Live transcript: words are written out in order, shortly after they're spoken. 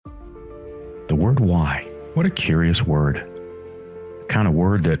word why. What a curious word. The kind of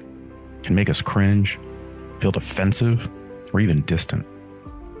word that can make us cringe, feel defensive, or even distant.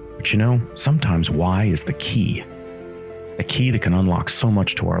 But you know, sometimes why is the key. The key that can unlock so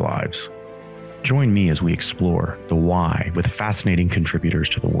much to our lives. Join me as we explore the why with fascinating contributors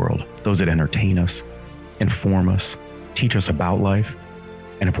to the world. Those that entertain us, inform us, teach us about life,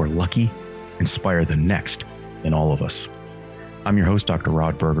 and if we're lucky, inspire the next in all of us. I'm your host, Dr.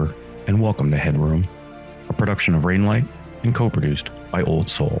 Rod Berger, and welcome to Headroom, a production of Rainlight and co-produced by Old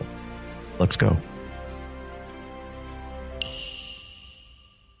Soul. Let's go.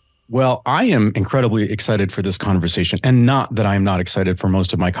 Well, I am incredibly excited for this conversation, and not that I am not excited for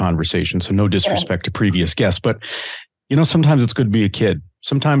most of my conversations, so no disrespect to previous guests, but you know, sometimes it's good to be a kid.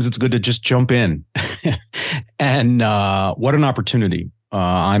 Sometimes it's good to just jump in. And what an opportunity.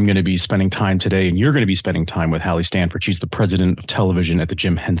 I'm going to be spending time today, and you're going to be spending time with Halle Stanford. She's the president of television at the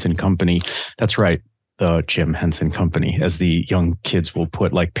Jim Henson Company. That's right. The Jim Henson Company, as the young kids will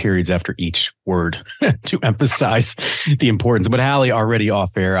put like periods after each word to emphasize the importance. But Halle, already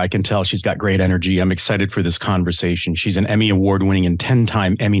off air, I can tell she's got great energy. I'm excited for this conversation. She's an Emmy Award-winning and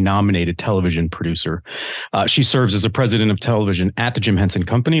 10-time Emmy-nominated television producer. She serves as a president of television at the Jim Henson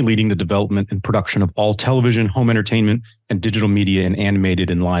Company, leading the development and production of all television, home entertainment, and digital media in animated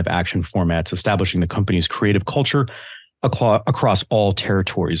and live action formats, establishing the company's creative culture across all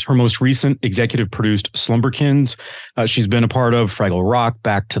territories. Her most recent executive produced Slumberkins. She's been a part of Fraggle Rock,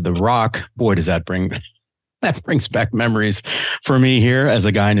 Back to the Rock. Boy, does that brings back memories for me here as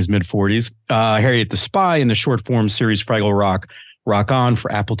a guy in his mid-40s. Harriet the Spy in the short form series Fraggle Rock, Rock On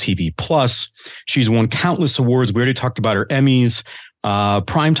for Apple TV Plus. She's won countless awards. We already talked about her Emmys.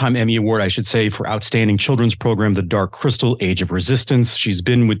 Primetime Emmy Award, I should say, for Outstanding Children's Program, The Dark Crystal, Age of Resistance. She's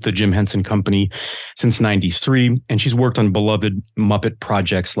been with the Jim Henson Company since '93, and she's worked on beloved Muppet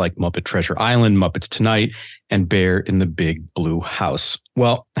projects like Muppet Treasure Island, Muppets Tonight, and Bear in the Big Blue House.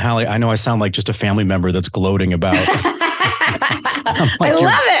 Well, Halle, I know I sound like just a family member that's gloating about... I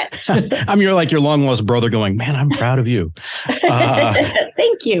love it. I'm your long lost brother going, man, I'm proud of you.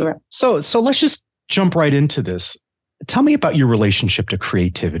 Thank you. So let's just jump right into this. Tell me about your relationship to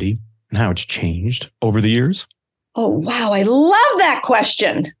creativity and how it's changed over the years. Oh, wow. I love that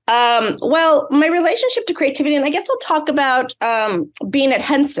question. Well, my relationship to creativity, and I guess I'll talk about being at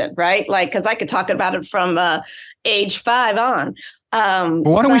Henson, right? Like, because I could talk about it from age 5 on. Well,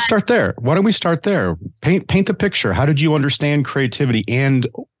 why don't we start there? Paint the picture. How did you understand creativity and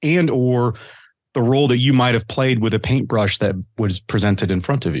or the role that you might have played with a paintbrush that was presented in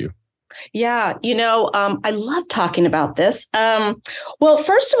front of you? Yeah, I love talking about this. Well,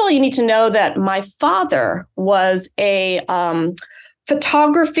 first of all, you need to know that my father was a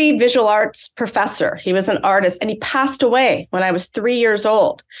photography, visual arts professor. He was an artist, and he passed away when I was 3 years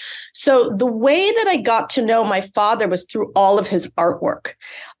old. So the way that I got to know my father was through all of his artwork.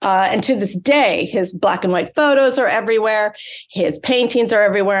 And to this day, his black and white photos are everywhere. His paintings are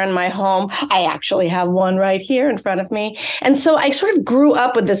everywhere in my home. I actually have one right here in front of me. And so I sort of grew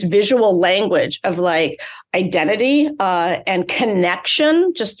up with this visual language of like identity and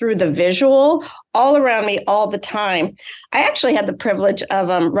connection just through the visual all around me all the time. I actually had the privilege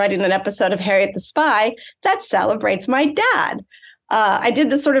of writing an episode of Harriet the Spy that celebrates my dad. I did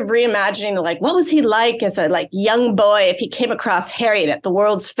this sort of reimagining, like, what was he like as a young boy if he came across Harriet at the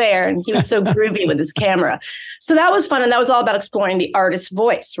World's Fair and he was so groovy with his camera. So that was fun. And that was all about exploring the artist's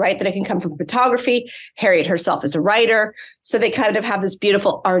voice, right? That it can come from photography. Harriet herself is a writer. So they kind of have this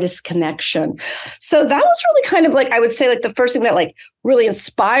beautiful artist connection. So that was really kind of I would say the first thing that really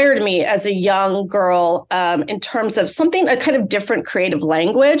inspired me as a young girl in terms of a kind of different creative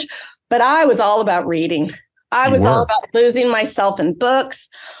language. But I was all about reading. I was all about losing myself in books,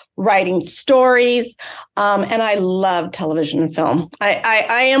 writing stories, and I love television and film. I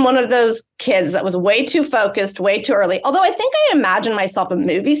am one of those kids that was way too focused, way too early. Although I think I imagined myself a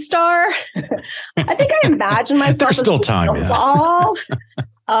movie star. I think I imagined myself. There's still time. Yeah.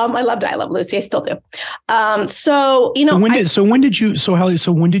 I loved I Love Lucy. I still do. Halle, so when did you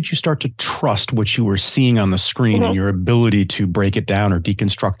start to trust what you were seeing on the screen and your ability to break it down or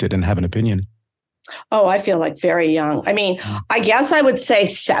deconstruct it and have an opinion? Oh, I feel very young. I mean, I guess I would say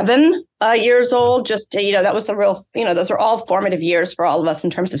 7 years old. Just, that was a real, those are all formative years for all of us in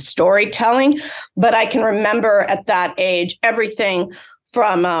terms of storytelling. But I can remember at that age, everything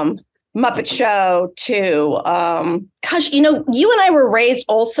from Muppet Show to, you and I were raised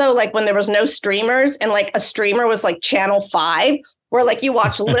also when there was no streamers and a streamer was Channel 5. Where you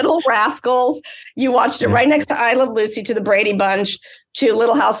watch Little Rascals, you watched it right next to I Love Lucy, to the Brady Bunch, to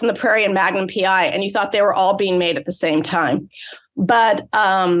Little House on the Prairie and Magnum PI, and you thought they were all being made at the same time. But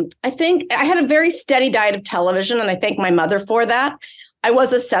I think I had a very steady diet of television, and I thank my mother for that. I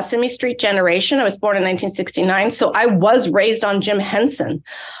was a Sesame Street generation. I was born in 1969. So I was raised on Jim Henson.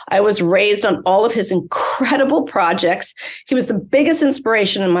 I was raised on all of his incredible projects. He was the biggest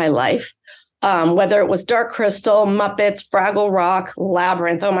inspiration in my life, whether it was Dark Crystal, Muppets, Fraggle Rock,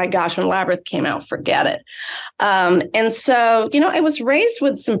 Labyrinth. Oh my gosh, when Labyrinth came out, forget it. And so, I was raised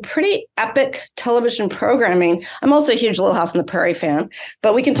with some pretty epic television programming. I'm also a huge Little House on the Prairie fan,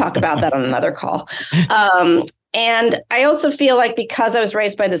 but we can talk about that on another call. And I also feel like because I was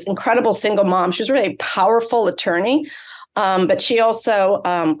raised by this incredible single mom, she was really a powerful attorney, but she also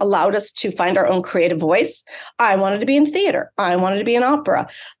allowed us to find our own creative voice. I wanted to be in theater. I wanted to be in opera.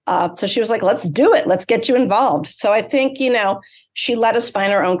 So she was like, let's do it. Let's get you involved. So I think, she let us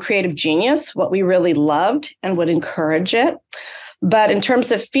find our own creative genius, what we really loved, and would encourage it. But in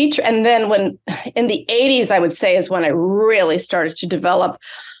terms of feature, and then when in the 80s, I would say is when I really started to develop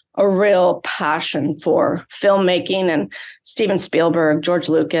a real passion for filmmaking, and Steven Spielberg, George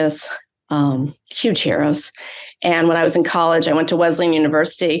Lucas, huge heroes. And when I was in college, I went to Wesleyan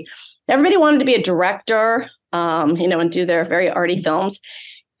University. Everybody wanted to be a director, and do their very arty films.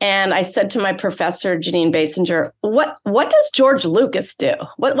 And I said to my professor, Janine Basinger, what does George Lucas do?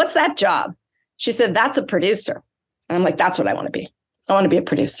 What's that job? She said, that's a producer. And I'm like, that's what I want to be. I want to be a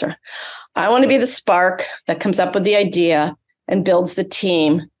producer. I want to be the spark that comes up with the idea and builds the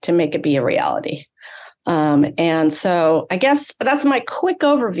team to make it be a reality. And so I guess that's my quick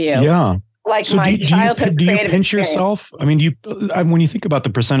overview. Yeah. Like so my childhood do you creative pinch experience. yourself? I mean, when you think about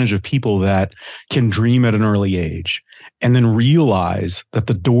the percentage of people that can dream at an early age and then realize that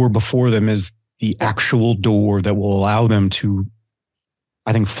the door before them is the actual door that will allow them to,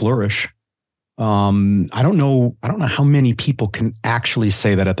 I think, flourish. I don't know how many people can actually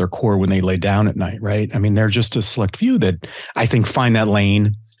say that at their core when they lay down at night, right? I mean, they're just a select few that I think find that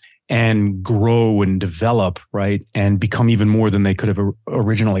lane and grow and develop, right? And become even more than they could have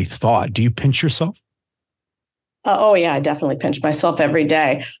originally thought. Do you pinch yourself? Oh, yeah, I definitely pinch myself every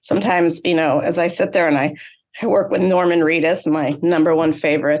day. Sometimes, as I sit there and I work with Norman Reedus, my number one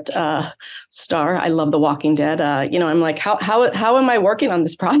favorite star. I love The Walking Dead. I'm like, how am I working on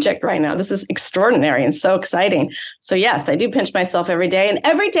this project right now? This is extraordinary and so exciting. So yes, I do pinch myself every day. And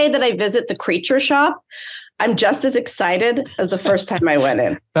every day that I visit the Creature Shop, I'm just as excited as the first time I went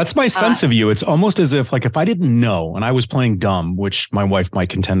in. That's my sense of you. It's almost as if, like, if I didn't know and I was playing dumb, which my wife might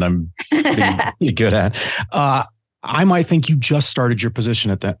contend I'm pretty good at, I might think you just started your position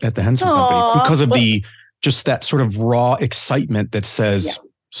at the Henson Company because of just that sort of raw excitement that says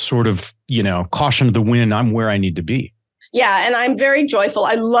sort of, caution to the wind, I'm where I need to be. Yeah. And I'm very joyful.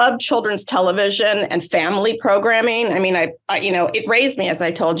 I love children's television and family programming. I mean, I it raised me, as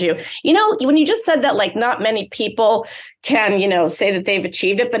I told you, when you just said that, like, not many people can, say that they've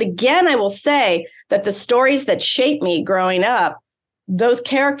achieved it. But again, I will say that the stories that shaped me growing up, those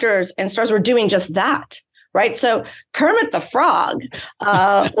characters and stars were doing just that. Right. So Kermit the Frog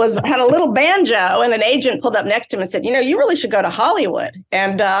had a little banjo, and an agent pulled up next to him and said, you really should go to Hollywood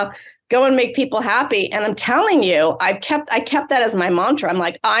and go and make people happy. And I'm telling you, I kept that as my mantra. I'm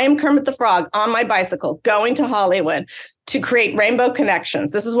like, I am Kermit the Frog on my bicycle going to Hollywood to create rainbow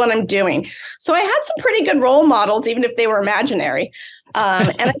connections. This is what I'm doing. So I had some pretty good role models, even if they were imaginary.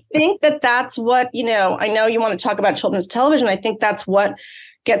 And I think that's what, I know you want to talk about children's television. I think that's what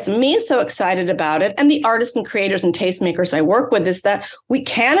gets me so excited about it. And the artists and creators and tastemakers I work with is that we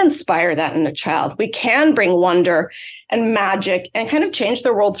can inspire that in a child. We can bring wonder and magic and kind of change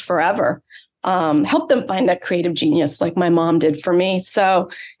their worlds forever. Help them find that creative genius like my mom did for me. So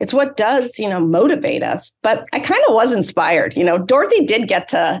it's what does, motivate us. But I kind of was inspired. Dorothy did get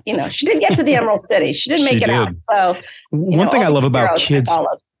to, she did get to the Emerald City. She did make it out. So one thing I love about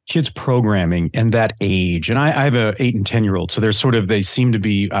kids programming and that age, and I have a 8 and 10-year-old, so they seem to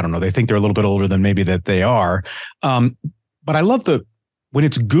be, I don't know, they think they're a little bit older than maybe that they are. But I love when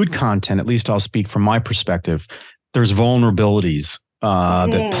it's good content, at least I'll speak from my perspective, there's vulnerabilities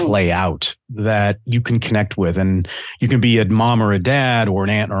that play out that you can connect with. And you can be a mom or a dad or an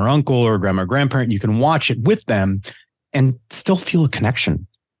aunt or uncle or a grandma or grandparent. You can watch it with them and still feel a connection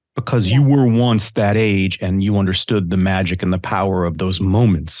because you were once that age and you understood the magic and the power of those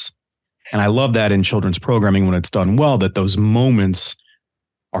moments. And I love that in children's programming when it's done well, that those moments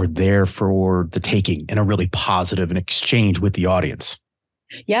are there for the taking in a really positive and exchange with the audience.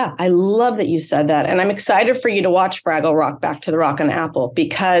 Yeah, I love that you said that. And I'm excited for you to watch Fraggle Rock, Back to the Rock and Apple,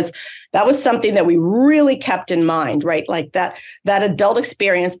 because that was something that we really kept in mind, right? Like that adult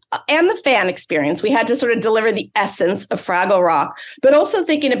experience and the fan experience. We had to sort of deliver the essence of Fraggle Rock, but also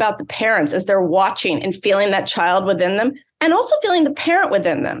thinking about the parents as they're watching and feeling that child within them, and also feeling the parent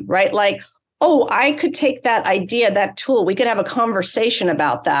within them, right? Like, oh, I could take that idea, that tool. We could have a conversation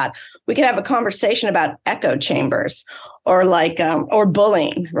about that. We could have a conversation about echo chambers, or or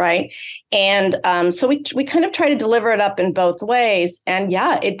bullying, right? And so we kind of try to deliver it up in both ways. And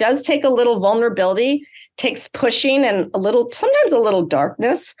yeah, it does take a little vulnerability, takes pushing, and sometimes a little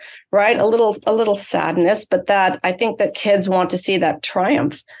darkness, right? A little sadness, but that I think that kids want to see that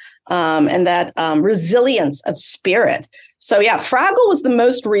triumph and that resilience of spirit. So yeah, Fraggle was the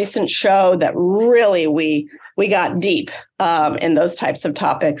most recent show that really we got deep in those types of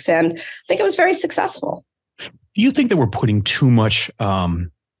topics, and I think it was very successful. Do you think that we're putting too much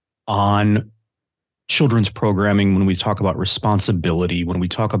on children's programming when we talk about responsibility, when we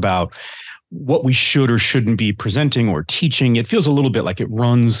talk about what we should or shouldn't be presenting or teaching? It feels a little bit like it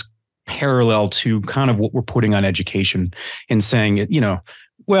runs parallel to kind of what we're putting on education and saying,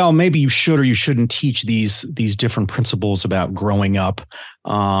 well, maybe you should or you shouldn't teach these different principles about growing up,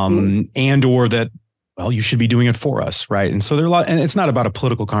 and or that, well, you should be doing it for us, right? And so there are a lot, and it's not about a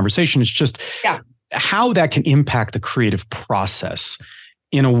political conversation. It's just how that can impact the creative process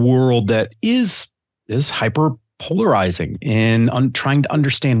in a world that is hyper polarizing and trying to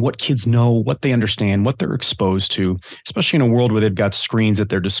understand what kids know, what they understand, what they're exposed to, especially in a world where they've got screens at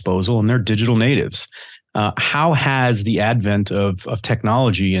their disposal and they're digital natives. How has the advent of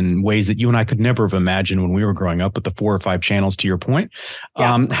technology in ways that you and I could never have imagined when we were growing up with the 4 or 5 channels, to your point,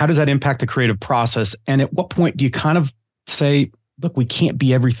 how does that impact the creative process? And at what point do you kind of say, look, we can't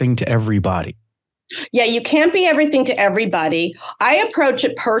be everything to everybody? Yeah, you can't be everything to everybody. I approach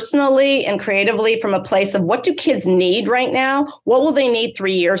it personally and creatively from a place of, what do kids need right now? What will they need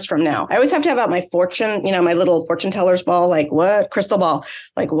 3 years from now? I always have to have out my fortune, my little fortune teller's ball, like what crystal ball,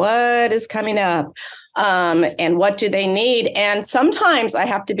 like what is coming up, and what do they need? And sometimes I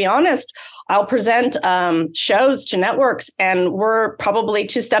have to be honest, I'll present shows to networks and we're probably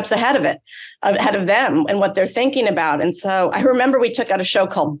 2 steps ahead of them and what they're thinking about. And so I remember we took out a show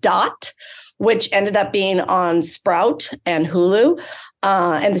called Dot, which ended up being on Sprout and Hulu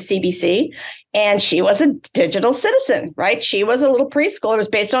and the CBC. And she was a digital citizen, right? She was a little preschooler. It was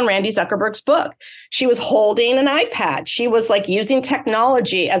based on Randy Zuckerberg's book. She was holding an iPad. She was like using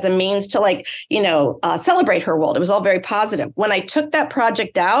technology as a means to celebrate her world. It was all very positive. When I took that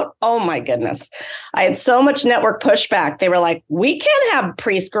project out, oh my goodness, I had so much network pushback. They were like, we can't have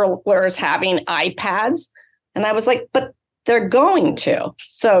preschoolers having iPads. And I was like, but they're going to.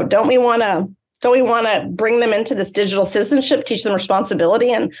 So don't we want to bring them into this digital citizenship, teach them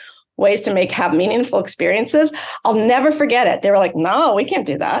responsibility and ways to have meaningful experiences? I'll never forget it. They were like, no, we can't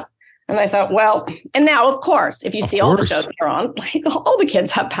do that. And I thought, well, and now, of course, if you see all the shows they're on, like all the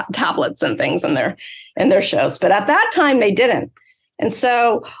kids have tablets and things in their shows. But at that time, they didn't. And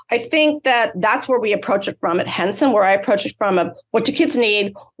so I think that that's where we approach it from at Henson, where I approach it from what do kids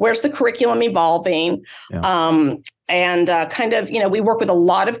need? Where's the curriculum evolving? Yeah. We work with a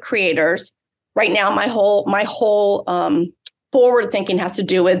lot of creators. Right now, my whole forward thinking has to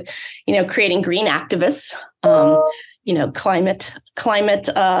do with, creating green activists, planet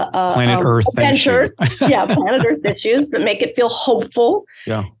Earth adventures, planet Earth issues, but make it feel hopeful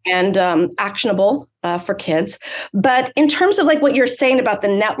and actionable for kids. But in terms of like what you're saying about the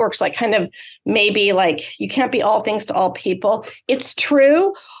networks, like kind of maybe like you can't be all things to all people. It's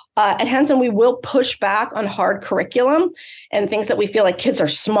true. At Henson, we will push back on hard curriculum and things that we feel like kids are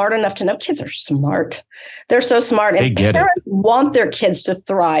smart enough to know. Kids are smart. They're so smart. And parents want their kids to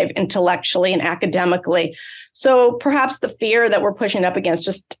thrive intellectually and academically. So perhaps the fear that we're pushing up against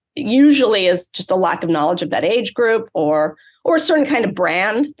just usually is just a lack of knowledge of that age group or a certain kind of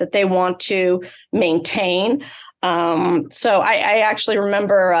brand that they want to maintain. So I actually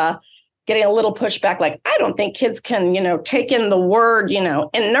remember getting a little pushback, like, I don't think kids can, take in the word,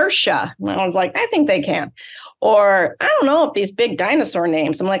 inertia. And I was like, I think they can. Or I don't know if these big dinosaur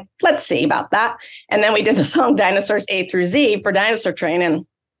names. I'm like, let's see about that. And then we did the song Dinosaurs A through Z for Dinosaur Train. And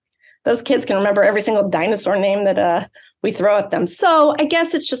those kids can remember every single dinosaur name that we throw at them. So I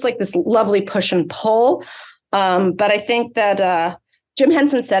guess it's just like this lovely push and pull. But I think that Jim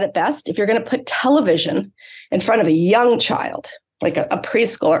Henson said it best. If you're going to put television in front of a young child, like a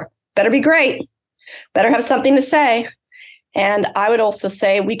preschooler, better be great, better have something to say. And I would also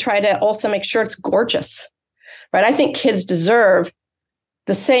say we try to also make sure it's gorgeous, right? I think kids deserve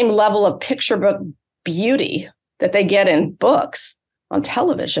the same level of picture book beauty that they get in books. on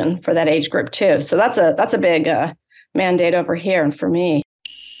television for that age group too. So that's a big mandate over here and for me.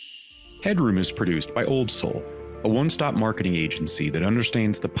 Headroom is produced by Old Soul, a one-stop marketing agency that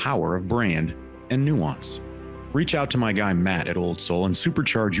understands the power of brand and nuance. Reach out to my guy Matt at Old Soul and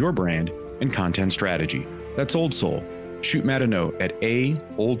supercharge your brand and content strategy. That's Old Soul. Shoot Matt a note at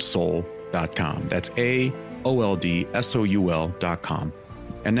aoldsoul.com. That's AOLDSOUL.com.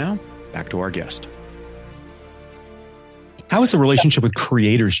 And now, back to our guest. How has the relationship with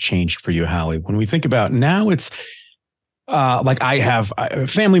creators changed for you, Halle? When we think about now, it's like I have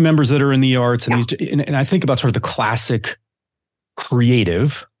family members that are in the arts, and, and I think about sort of the classic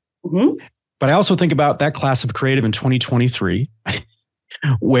creative, but I also think about that class of creative in 2023,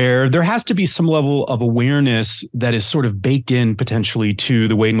 where there has to be some level of awareness that is sort of baked in potentially to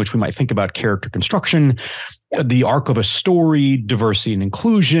the way in which we might think about character construction, the arc of a story, diversity and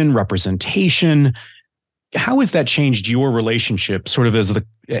inclusion, representation. How has that changed your relationship, sort of as the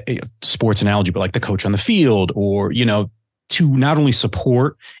sports analogy, but like the coach on the field, or, to not only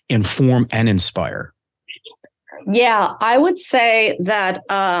support, inform, and inspire? Yeah, I would say that,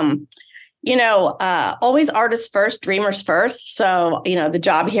 always artists first, dreamers first. So, the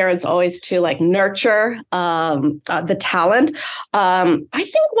job here is always to like nurture the talent. I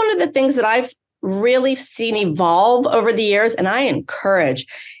think one of the things that I've really seen evolve over the years, and I encourage,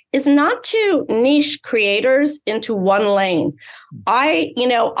 is not to niche creators into one lane. I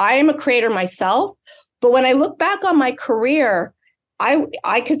am a creator myself, but when I look back on my career, I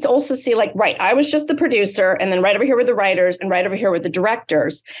could also see I was just the producer, and then right over here were the writers, and right over here were the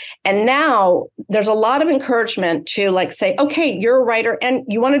directors. And now there's a lot of encouragement to say, okay, you're a writer and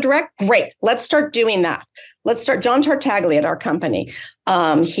you want to direct? Great. Let's start doing that. Let's start. John Tartaglia at our company.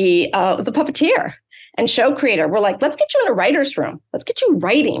 He was a puppeteer and show creator. We're like, let's get you in a writer's room. Let's get you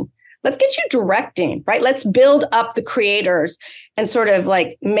writing. Let's get you directing, right? Let's build up the creators and sort of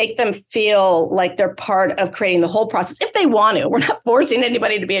make them feel like they're part of creating the whole process if they want to. We're not forcing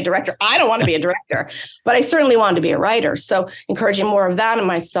anybody to be a director. I don't want to be a director, but I certainly want to be a writer. So encouraging more of that in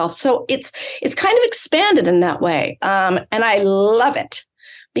myself. So it's kind of expanded in that way. And I love it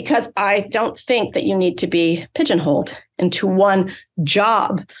because I don't think that you need to be pigeonholed into one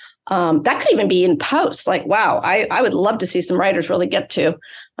job. That could even be in post. Wow, I would love to see some writers really get to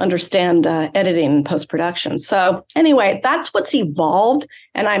understand editing and post-production. So anyway, that's what's evolved,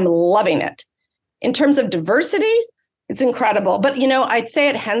 and I'm loving it. In terms of diversity, it's incredible. But, I'd say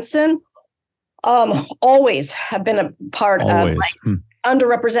at Henson, always have been a part of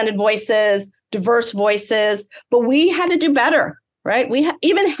underrepresented voices, diverse voices, but we had to do better, right?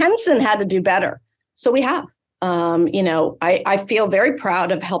 Even Henson had to do better. So we have. I feel very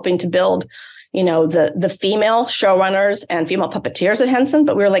proud of helping to build, the female showrunners and female puppeteers at Henson.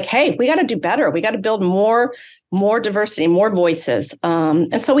 But we were like, hey, we got to do better. We got to build more diversity, more voices.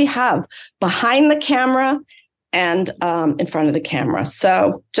 And so we have behind the camera and in front of the camera.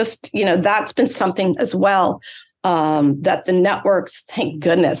 So just, that's been something as well that the networks, thank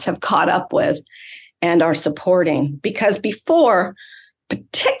goodness, have caught up with and are supporting. Because before,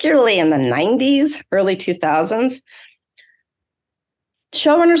 particularly in the 90s, early 2000s,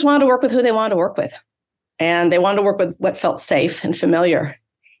 showrunners wanted to work with who they wanted to work with. And they wanted to work with what felt safe and familiar.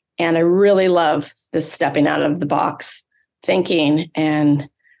 And I really love this stepping out of the box, thinking and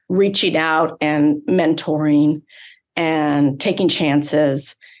reaching out and mentoring and taking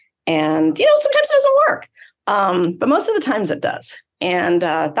chances. And, sometimes it doesn't work. But most of the times it does. And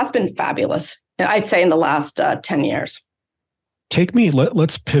that's been fabulous, I'd say, in the last 10 years. Take me.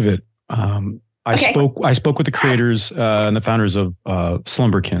 Let's pivot. I spoke with the creators and the founders of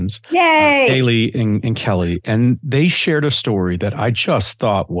Slumberkins, Haley and Kelly, and they shared a story that I just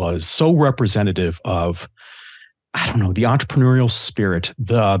thought was so representative of, the entrepreneurial spirit.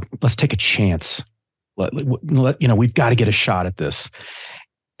 Let's take a chance. We've got to get a shot at this.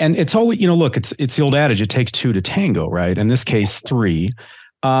 And it's always, look, it's the old adage, it takes two to tango, right? In this case, three.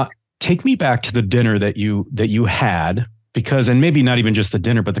 Take me back to the dinner that you had. Because, and maybe not even just the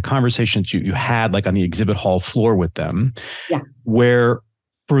dinner, but the conversations you had on the exhibit hall floor with them, where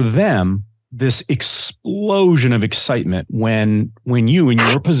for them, this explosion of excitement when you in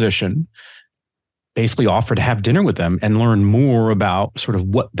your position basically offered to have dinner with them and learn more about sort of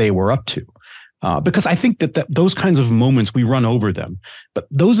what they were up to. Because I think that those kinds of moments, we run over them. But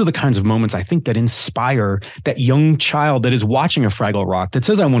those are the kinds of moments I think that inspire that young child that is watching a Fraggle Rock that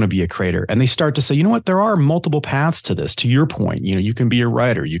says, I want to be a creator. And they start to say, you know what, there are multiple paths to this. To your point, you can be a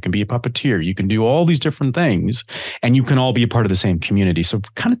writer, you can be a puppeteer, you can do all these different things, and you can all be a part of the same community. So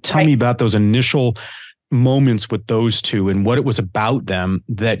kind of tell me about those initial moments with those two and what it was about them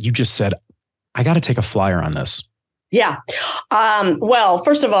that you just said, I got to take a flyer on this. Yeah. Well,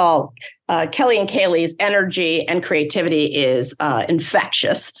 first of all, Kelly and Kaylee's energy and creativity is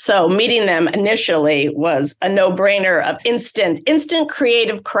infectious. So meeting them initially was a no-brainer of instant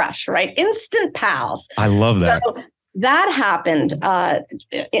creative crush, right? Instant pals. I love that. So that happened.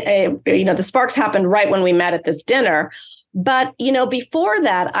 The sparks happened right when we met at this dinner. But, before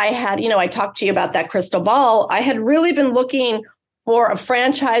that, I talked to you about that crystal ball. I had really been looking for a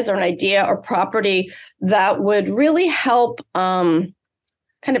franchise or an idea or property that would really help kind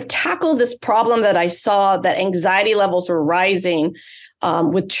of tackle this problem that I saw, that anxiety levels were rising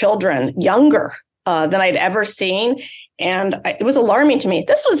with children younger than I'd ever seen. And it was alarming to me.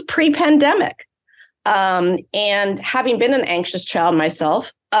 This was pre-pandemic. And having been an anxious child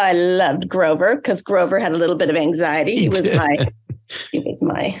myself, I loved Grover because Grover had a little bit of anxiety. He was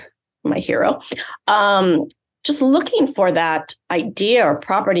my hero. Just looking for that idea or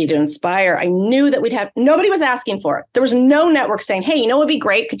property to inspire. I knew that nobody was asking for it. There was no network saying, hey, it'd be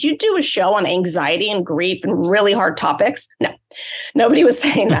great. Could you do a show on anxiety and grief and really hard topics? No, nobody was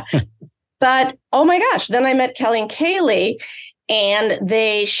saying that. But, oh my gosh, then I met Kelly and Kaylee, and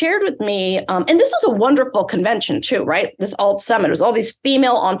they shared with me, and this was a wonderful convention too, right? This Alt Summit, it was all these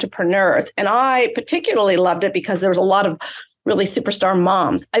female entrepreneurs. And I particularly loved it because there was a lot of really superstar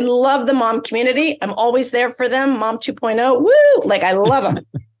moms. I love the mom community. I'm always there for them. Mom 2.0, woo! Like, I love them.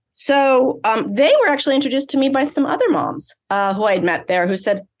 So they were actually introduced to me by some other moms who I had met there who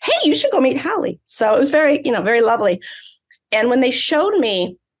said, hey, you should go meet Halle. So it was very, very lovely. And when they showed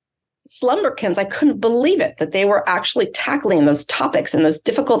me Slumberkins, I couldn't believe it, that they were actually tackling those topics and those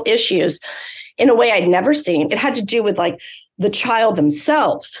difficult issues in a way I'd never seen. It had to do with like the child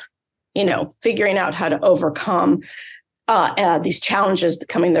themselves, figuring out how to overcome these challenges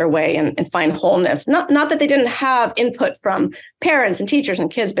coming their way and find wholeness. Not that they didn't have input from parents and teachers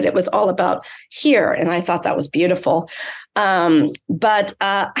and kids, but it was all about here. And I thought that was beautiful. But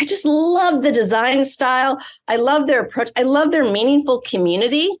I just love the design style. I love their approach. I love their meaningful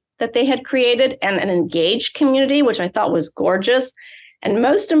community that they had created, and an engaged community, which I thought was gorgeous. And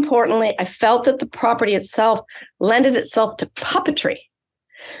most importantly, I felt that the property itself lended itself to puppetry.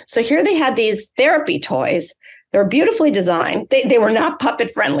 So here they had these therapy toys. They were beautifully designed. They were not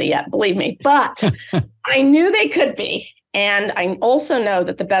puppet friendly yet, believe me, but I knew they could be. And I also know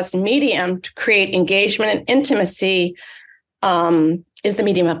that the best medium to create engagement and intimacy is the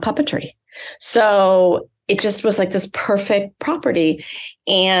medium of puppetry. So it just was like this perfect property.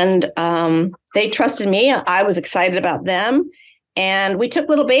 And they trusted me. I was excited about them. And we took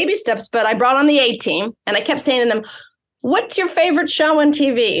little baby steps, but I brought on the A-team and I kept saying to them, what's your favorite show on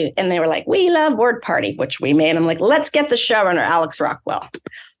TV? And they were like, we love Word Party, which we made. I'm like, let's get the showrunner, Alex Rockwell.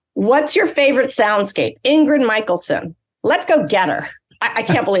 What's your favorite soundscape? Ingrid Michaelson. Let's go get her. I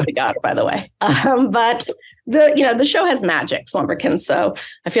can't believe we got her, by the way. But the show has magic, Slumberkins. So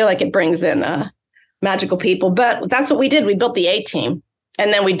I feel like it brings in magical people. But that's what we did. We built the A-team,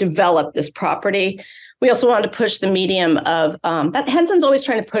 and then we developed this property. We also wanted to push the medium of that. Henson's always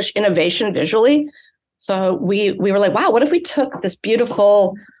trying to push innovation visually. So we were like, wow, what if we took this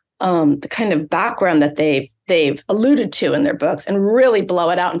beautiful the kind of background that they've alluded to in their books and really blow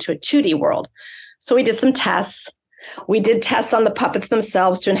it out into a 2D world? So we did some tests. We did tests on the puppets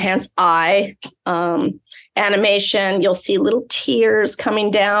themselves to enhance eye animation. You'll see little tears coming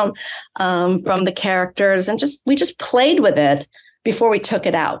down from the characters, and we just played with it before we took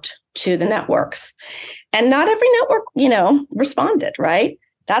it out to the networks. And not every network, responded, right?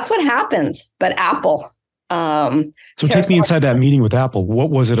 That's what happens. But Apple. So take me inside that meeting with Apple. What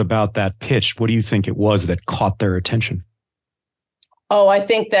was it about that pitch? What do you think it was that caught their attention? Oh, I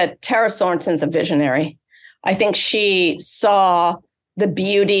think that Tara Sorensen's a visionary. I think she saw the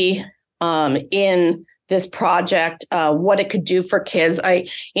beauty in this project, what it could do for kids.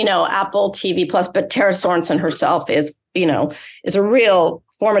 Apple TV Plus, but Tara Sorensen herself is a real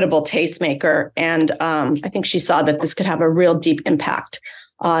formidable tastemaker. And I think she saw that this could have a real deep impact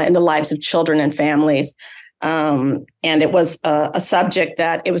in the lives of children and families. And it was a subject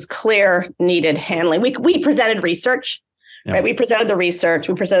that it was clear needed handling. We presented research, right? We presented the research,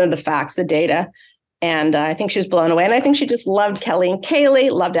 we presented the facts, the data. And I think she was blown away. And I think she just loved Kelly and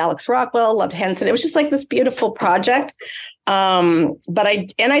Kaylee, loved Alex Rockwell, loved Henson. It was just like this beautiful project. But I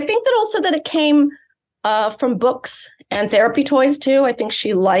think that also that it came from books and therapy toys too. I think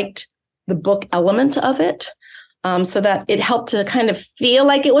she liked the book element of it. So that it helped to kind of feel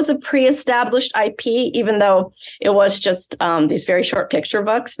like it was a pre-established IP, even though it was just these very short picture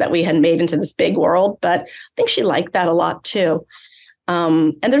books that we had made into this big world. But I think she liked that a lot too.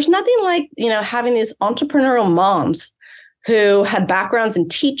 And there's nothing like, having these entrepreneurial moms who had backgrounds in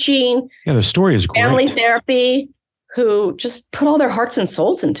teaching. Yeah, the story is great. Family therapy, who just put all their hearts and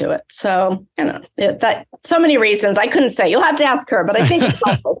souls into it. So, that so many reasons I couldn't say. You'll have to ask her, but I think it's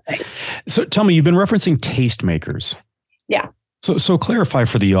all those things. So tell me, you've been referencing tastemakers. Yeah. So clarify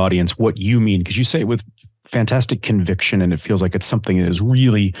for the audience what you mean, because you say it with fantastic conviction, and it feels like it's something that is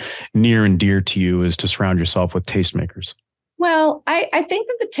really near and dear to you, is to surround yourself with tastemakers. Well, I think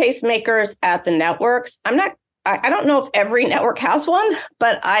that the tastemakers at the networks, I don't know if every network has one,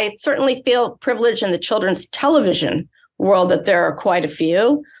 but I certainly feel privileged in the children's television world that there are quite a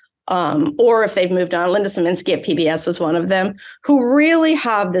few, or if they've moved on. Linda Saminsky at PBS was one of them, who really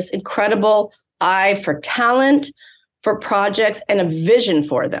have this incredible eye for talent, for projects, and a vision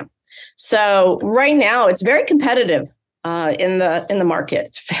for them. So right now, it's very competitive in the market.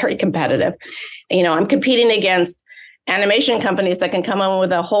 It's very competitive. I'm competing against animation companies that can come in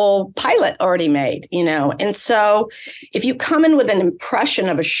with a whole pilot already made, And so if you come in with an impression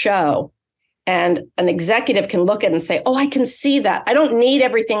of a show and an executive can look at it and say, oh, I can see that. I don't need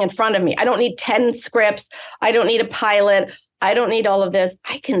everything in front of me. I don't need 10 scripts. I don't need a pilot. I don't need all of this.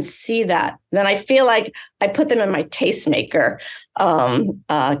 I can see that. Then I feel like I put them in my tastemaker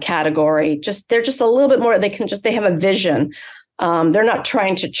category. They're just a little bit more. They have a vision. They're not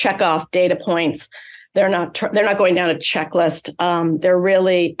trying to check off data points. They're not going down a checklist. They're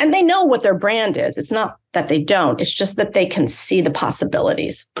really, and they know what their brand is. It's not that they don't. It's just that they can see the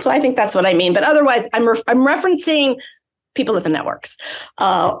possibilities. So I think that's what I mean. But otherwise, I'm referencing people at the networks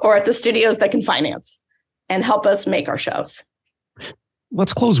or at the studios that can finance and help us make our shows.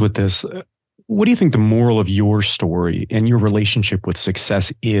 Let's close with this. What do you think the moral of your story and your relationship with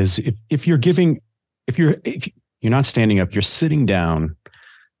success is? If you're not standing up, you're sitting down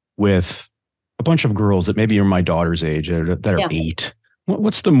with a bunch of girls that maybe are my daughter's age that are 8.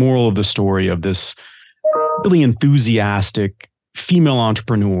 What's the moral of the story of this really enthusiastic female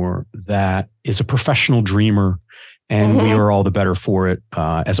entrepreneur that is a professional dreamer, and we are all the better for it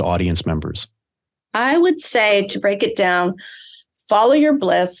as audience members? I would say, to break it down, follow your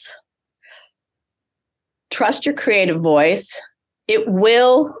bliss, trust your creative voice. It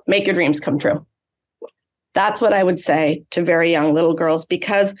will make your dreams come true. That's what I would say to very young little girls,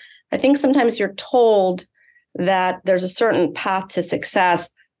 because I think sometimes you're told that there's a certain path to success,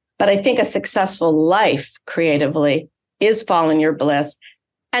 but I think a successful life creatively is following your bliss.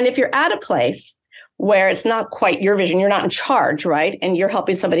 And if you're at a place where it's not quite your vision, you're not in charge, right? And you're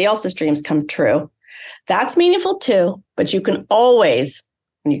helping somebody else's dreams come true, that's meaningful too. But you can always,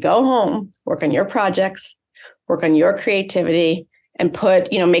 when you go home, work on your projects, work on your creativity, and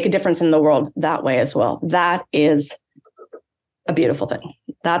make a difference in the world that way as well. That is a beautiful thing.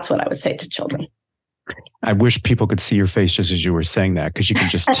 That's what I would say to children. I wish people could see your face just as you were saying that, because you can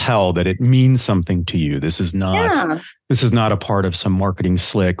just tell that it means something to you. This is not a part of some marketing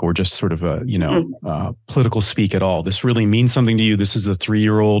slick or just sort of a political speak at all. This really means something to you. This is a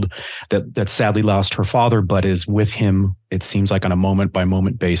 3-year-old that sadly lost her father, but is with him, it seems like, on a moment by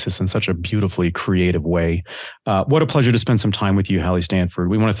moment basis in such a beautifully creative way. What a pleasure to spend some time with you, Halle Stanford.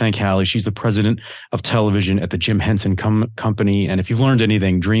 We want to thank Halle. She's the president of television at the Jim Henson Company. And if you've learned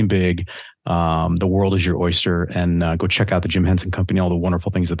anything, dream big. The world is your oyster, and go check out the Jim Henson Company, all the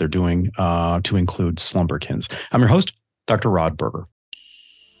wonderful things that they're doing, to include Slumberkins. I'm your host, Dr. Rod Berger.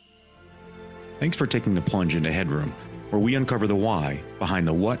 Thanks for taking the plunge into Headroom, where we uncover the why behind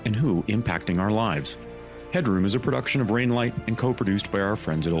the what and who impacting our lives. Headroom is a production of Rainlight and co-produced by our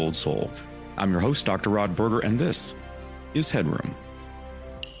friends at Old Soul. I'm your host, Dr. Rod Berger, and this is Headroom.